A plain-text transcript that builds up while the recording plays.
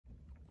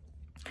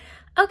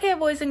Okay,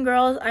 boys and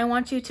girls, I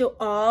want you to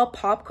all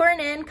popcorn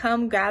in,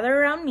 come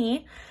gather around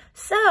me.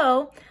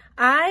 So,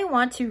 I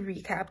want to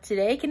recap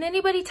today. Can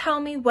anybody tell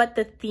me what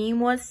the theme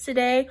was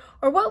today,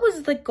 or what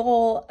was the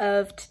goal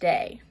of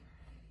today?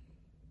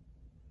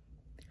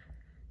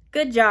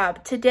 Good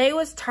job. Today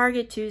was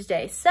Target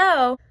Tuesday.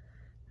 So,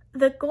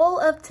 the goal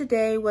of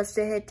today was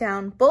to hit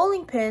down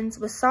bowling pins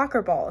with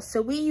soccer balls.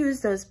 So we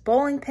use those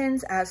bowling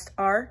pins as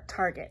our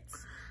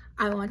targets.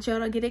 I want y'all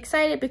to get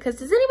excited because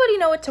does anybody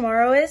know what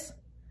tomorrow is?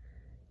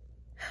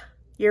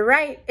 You're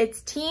right,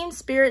 it's Team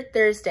Spirit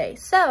Thursday.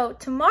 So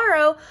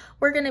tomorrow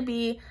we're gonna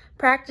be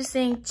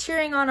practicing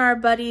cheering on our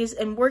buddies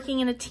and working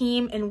in a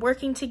team and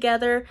working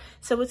together.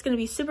 So it's gonna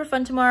be super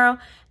fun tomorrow.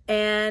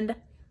 And